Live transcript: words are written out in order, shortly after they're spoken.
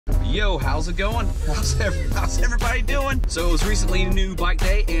Yo, how's it going? How's everybody doing? So it was recently a new bike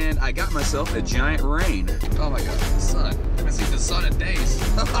day and I got myself a giant rain. Oh my god, the sun. I haven't seen the sun in days.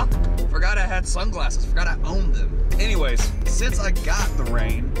 Forgot I had sunglasses, forgot I owned them. Anyways, since I got the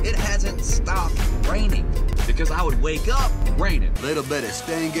rain, it hasn't stopped raining. Because I would wake up, raining. Little bit of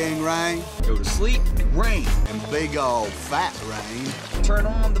stinging rain. Go to sleep, rain. And big old fat rain. Turn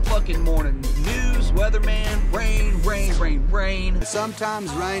on the fucking morning news, weatherman, rain, rain, rain, rain.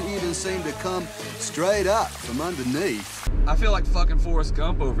 Sometimes rain even seems to come straight up from underneath. I feel like fucking Forrest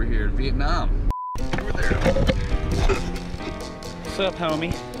Gump over here in Vietnam. Over there. What's up,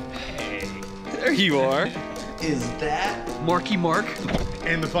 homie? Hey. There you are. Is that Marky Mark?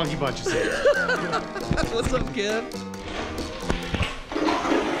 And the Funky Bunch is here. What's up, kid?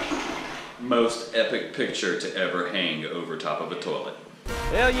 Most epic picture to ever hang over top of a toilet.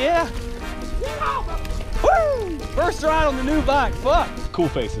 Hell yeah! Woo! First ride on the new bike, fuck! Cool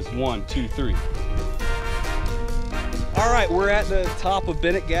faces, 1, 2, 3. All right, we're at the top of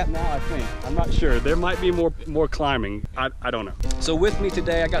Bennett Gap now, I think. I'm not sure. There might be more climbing. I don't know. So with me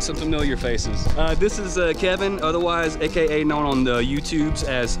today, I got some familiar faces. This is Kevin, otherwise AKA known on the YouTubes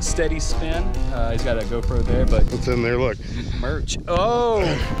as Steady Spin. He's got a GoPro there, but What's in there? Look. merch. Oh,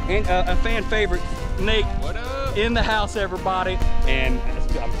 and a fan favorite, Nate. What up? In the house, everybody. And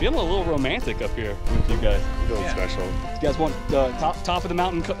I'm feeling a little romantic up here with you guys. Feeling special. You guys want top of the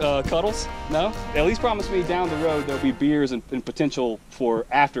mountain cuddles? No? At least promise me down the road there'll be beers and potential for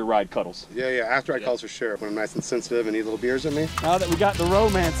after ride cuddles. Yeah, after I calls for sheriff when I'm nice and sensitive and eat little beers with me. Now that we got the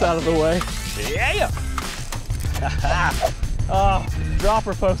romance out of the way. Yeah! Oh,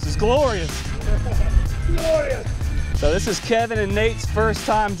 dropper post is glorious. Glorious! So this is Kevin and Nate's first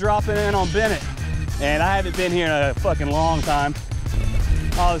time dropping in on Bennett. And I haven't been here in a fucking long time.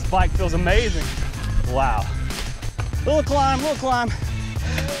 Oh, this bike feels amazing. Wow. Little climb, little climb.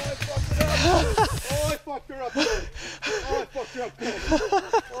 Oh, I fucked her up. Oh, I fucked her up.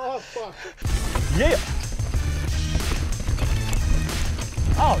 Oh, fuck. Yeah.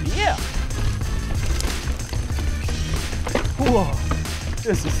 Oh, yeah. Whoa.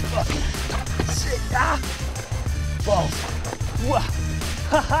 This is fucking shit. Ah. Balls. Whoa.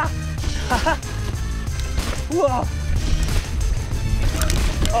 Ha ha. Ha ha. Whoa.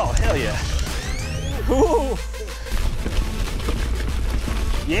 Oh, hell yeah. Ooh.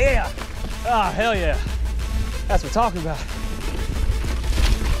 Yeah. Oh, hell yeah. That's what I'm talking about.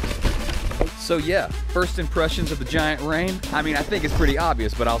 So yeah, first impressions of the giant rain. I mean, I think it's pretty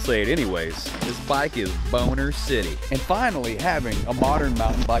obvious, but I'll say it anyways. This bike is Boner City. And finally having a modern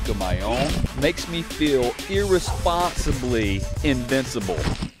mountain bike of my own makes me feel irresponsibly invincible.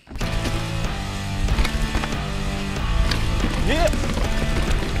 Yeah.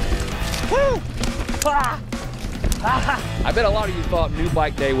 Woo. Ah. I bet a lot of you thought New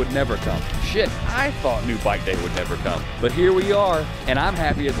Bike Day would never come. Shit, I thought New Bike Day would never come. But here we are, and I'm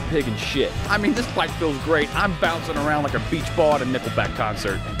happy as a pig in shit. I mean, this bike feels great. I'm bouncing around like a beach ball at a Nickelback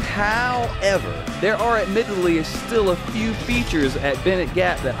concert. However, there are admittedly still a few features at Bennett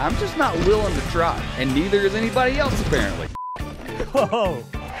Gap that I'm just not willing to try. And neither is anybody else, apparently. Whoa.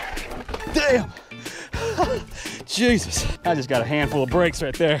 Damn. Jesus. I just got a handful of brakes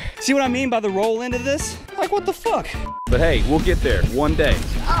right there. See what I mean by the roll into this? Like, what the fuck? But hey, we'll get there one day.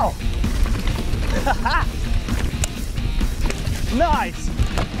 Ow. Nice.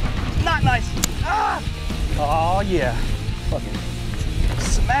 Not nice. Ah. Oh, yeah. Fucking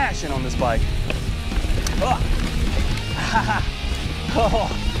smashing on this bike. Oh. Oh.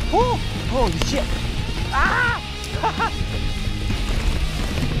 Woo. Holy shit. Ah.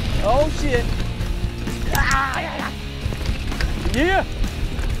 Oh, shit. Ah, yeah. Yeah.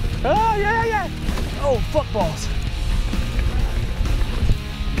 Oh, yeah. Oh, fuck balls.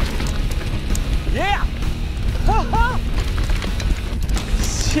 Yeah.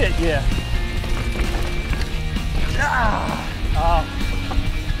 Shit, yeah. Ah.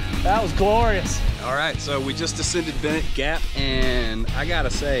 Oh, that was glorious. All right, so we just ascended Bennett Gap, and I gotta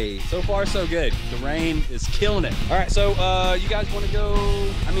say, so far so good. The rain is killing it. All right, so you guys want to go?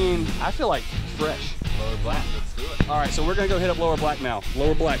 I mean, I feel like fresh. Lower Black, let's do it. All right, so we're gonna go hit up Lower Black now.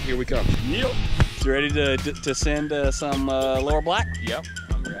 Lower Black, here we come. Yep. You ready to send some Lower Black? Yep,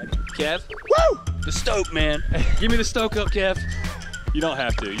 I'm ready. Kev? Woo! The stoke, man. Give me the stoke up, Kev. You don't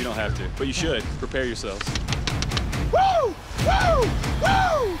have to, but you should. Prepare yourselves. Woo! Woo!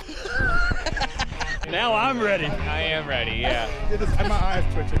 Woo! Now I'm ready. I am ready, yeah. My eyes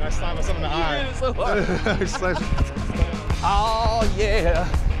twitching. I slapped myself in the eye. So hard. Oh, yeah.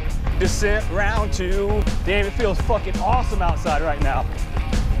 Descent round 2. Damn, it feels fucking awesome outside right now.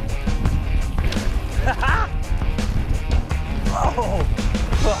 Oh.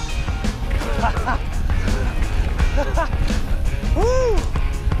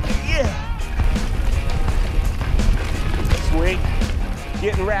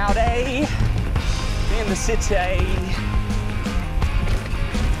 City.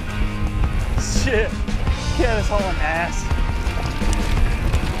 Shit. Get us hauling ass.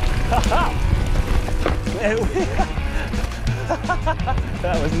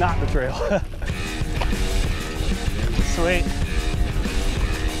 That was not the trail. Sweet.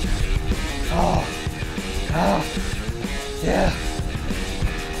 Oh, yeah.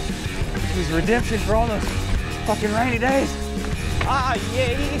 It was redemption for all those fucking rainy days. Ah,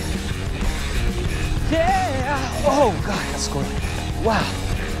 yeah. Yeah. Oh, God, that's squirrely. Wow.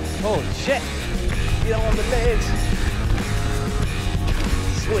 Holy shit. Get on the legs.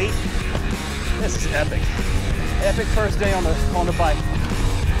 Sweet. This is epic. Epic first day on the bike.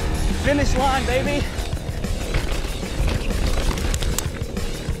 Finish line, baby.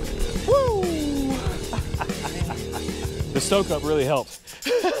 Woo! The stoke up really helped.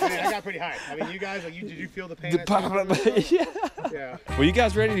 I mean, I got pretty high. I mean, you guys, like, did you feel the pain? Yeah. Yeah. Well, you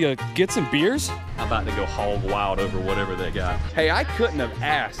guys ready to get some beers? I'm about to go hog wild over whatever they got. Hey, I couldn't have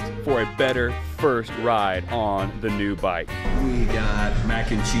asked for a better first ride on the new bike. We got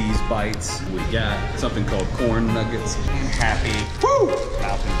mac and cheese bites. We got something called corn nuggets. Happy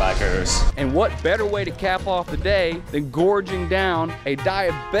mountain bikers. And what better way to cap off the day than gorging down a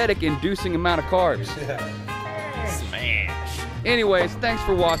diabetic-inducing amount of carbs? Smash. Anyways, thanks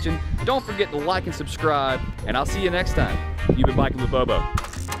for watching. Don't forget to like and subscribe, and I'll see you next time. You've been biking with Bobo.